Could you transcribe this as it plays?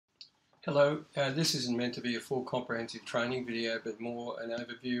Hello, this isn't meant to be a full comprehensive training video, but more an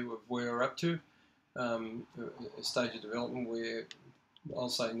overview of where we're up to. A stage of development where I'll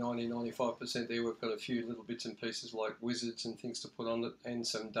say 90-95% there. We've got a few little bits and pieces like wizards and things to put on it and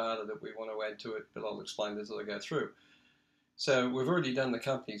some data that we want to add to it, but I'll explain as I go through. So we've already done the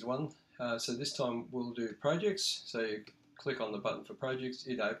companies one, so this time we'll do projects. So you click on the button for projects,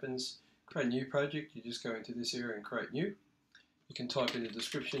 it opens. Create a new project, you just go into this area and create new. You can type in a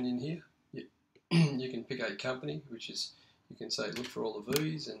description in here. You can pick a company, which is, you can say look for all the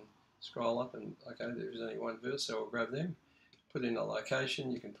V's and scroll up and okay, there's only one V, so I'll grab them. Put in a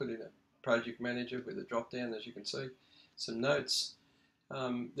location, you can put in a project manager with a drop down, as you can see. Some notes.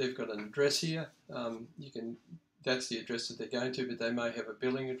 They've got an address here. That's the address that they're going to, but they may have a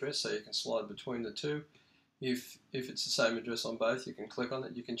billing address, so you can slide between the two. If it's the same address on both, you can click on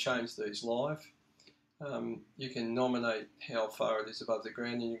it. You can change these live. You can nominate how far it is above the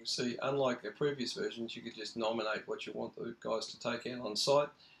ground, and you can see, unlike the previous versions, you could just nominate what you want the guys to take out on site,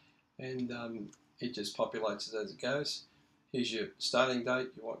 and it just populates it as it goes. Here's your starting date.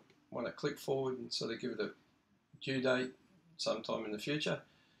 You want to click forward and sort of give it a due date sometime in the future.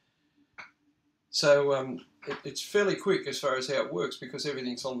 So it's fairly quick as far as how it works because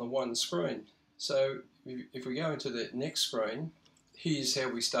everything's on the one screen. So if we go into the next screen, here's how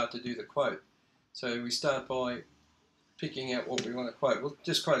we start to do the quote. So we start by picking out what we want to quote. We'll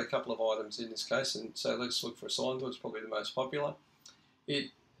just create a couple of items in this case, and so let's look for a signboard. It's probably the most popular.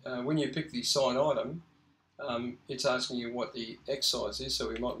 When you pick the sign item, it's asking you what the X size is, so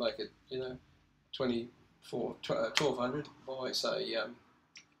we might make it, 1200 by say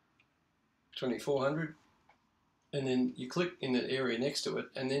 2400, and then you click in that area next to it,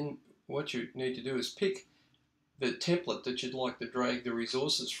 and then what you need to do is pick the template that you'd like to drag the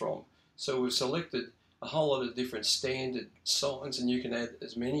resources from. So we've selected a whole lot of different standard signs, and you can add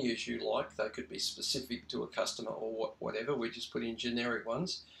as many as you like. They could be specific to a customer or whatever. We just put in generic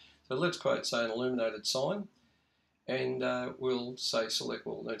ones. So let's quote, say, an illuminated sign, and we'll say select.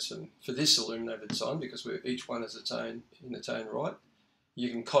 We'll need some for this illuminated sign because each one is its own in its own right.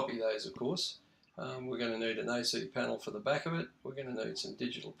 You can copy those, of course. We're going to need an AC panel for the back of it. We're going to need some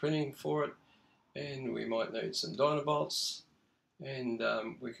digital printing for it, and we might need some dynabolts. And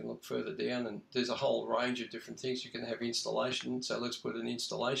we can look further down, and there's a whole range of different things. You can have installation, so let's put an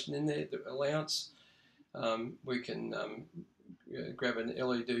installation in there, the allowance. We can grab an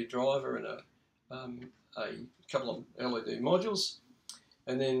LED driver and a couple of LED modules,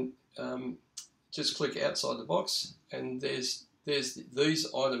 and then just click outside the box, and there's these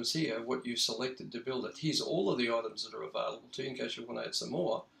items here, what you've selected to build it. Here's all of the items that are available to you in case you want to add some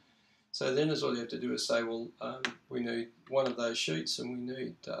more. So then all you have to do is say, well, we need one of those sheets, and we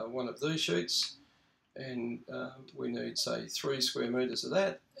need one of these sheets, and we need, say, 3 square metres of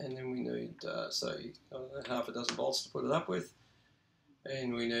that, and then we need, say, I don't know, half a dozen bolts to put it up with,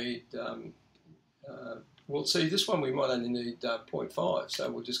 and we need, well, see, this one we might only need 0.5,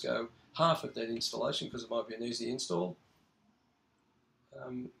 so we'll just go half of that installation because it might be an easy install.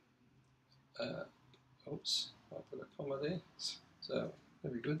 Oops, I'll put a comma there, so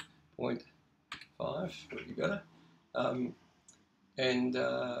very good. 0.5, you got it.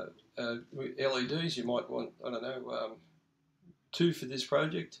 LEDs, you might want, I don't know, 2 for this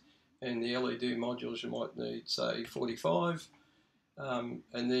project, and the LED modules you might need, say, 45. And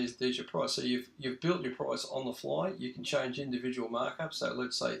there's your price. So you've built your price on the fly. You can change individual markups. So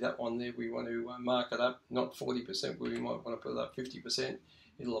let's say that one there, we want to mark it up, not 40%, but we might want to put it up 50%.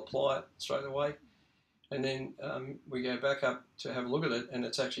 It'll apply it straight away. And then we go back up to have a look at it, and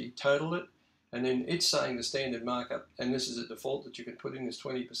it's actually totaled it. And then it's saying the standard markup, and this is a default that you can put in is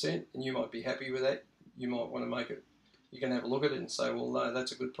 20%, and you might be happy with that. You might want to make it, you can have a look at it and say, well, no,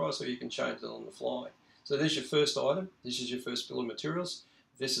 that's a good price, or you can change it on the fly. So there's your first item. This is your first bill of materials.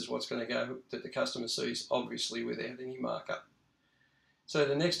 This is what's going to go that the customer sees, obviously, without any markup. So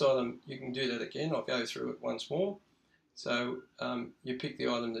the next item, you can do that again. I'll go through it once more. So you pick the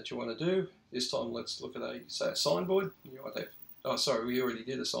item that you want to do. This time let's look at a signboard. You might have, oh sorry, we already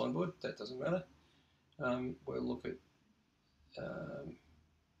did a signboard, that doesn't matter. We'll look at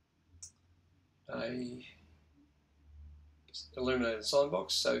a illuminated sign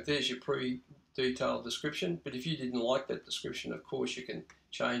box. So there's your pre-detailed description, but if you didn't like that description, of course you can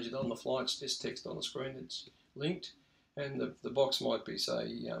change it on the fly. It's just text on the screen, it's linked, and the box might be,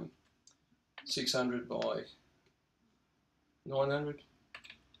 say, 600 by 900.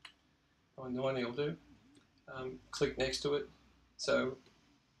 990 will do. Click next to it. So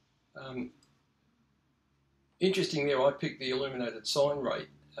interesting there, I picked the illuminated sign rate,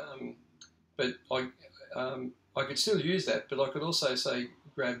 but I could still use that, but I could also say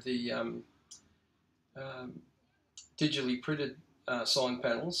grab the digitally printed sign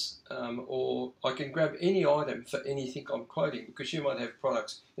panels, or I can grab any item for anything I'm quoting, because you might have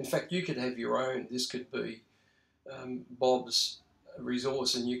products. In fact, you could have your own. This could be Bob's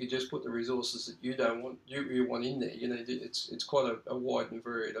resource, and you could just put the resources that you don't want you want in there. You know, it's quite a wide and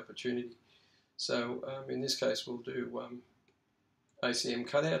varied opportunity. So in this case, we'll do ACM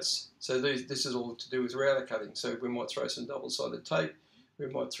cutouts. So this is all to do with router cutting. So we might throw some double-sided tape. We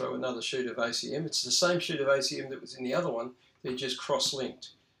might throw another sheet of ACM. It's the same sheet of ACM that was in the other one. They're just cross-linked.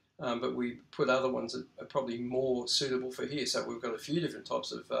 But we put other ones that are probably more suitable for here. So we've got a few different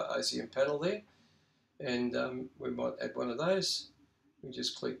types of ACM panel there. And we might add one of those. We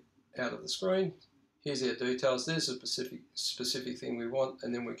just click out of the screen. Here's our details. There's a specific thing we want.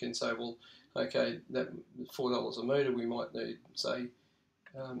 And then we can say, well, okay, that $4 a metre, we might need, say,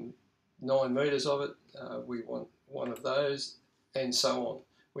 9 metres of it. We want one of those, and so on.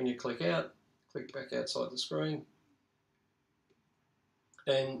 When you click out, click back outside the screen,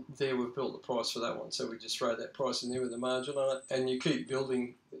 and there we've built the price for that one. So we just throw that price in there with a margin on it, and you keep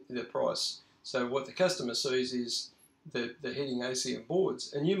building the price. So what the customer sees is the heading ACM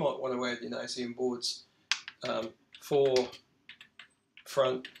boards, and you might want to add in ACM boards for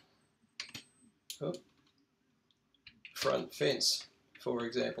front fence, for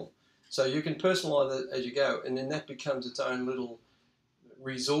example. So you can personalise it as you go, and then that becomes its own little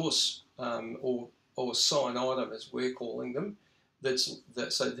resource or sign item, as we're calling them.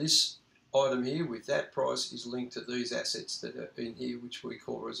 So this item here with that price is linked to these assets that are in here, which we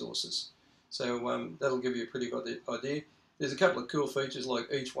call resources. So that'll give you a pretty good idea. There's a couple of cool features,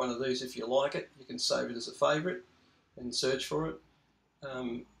 like each one of these, if you like it, you can save it as a favourite and search for it.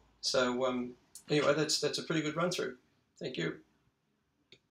 Anyway, that's a pretty good run through. Thank you.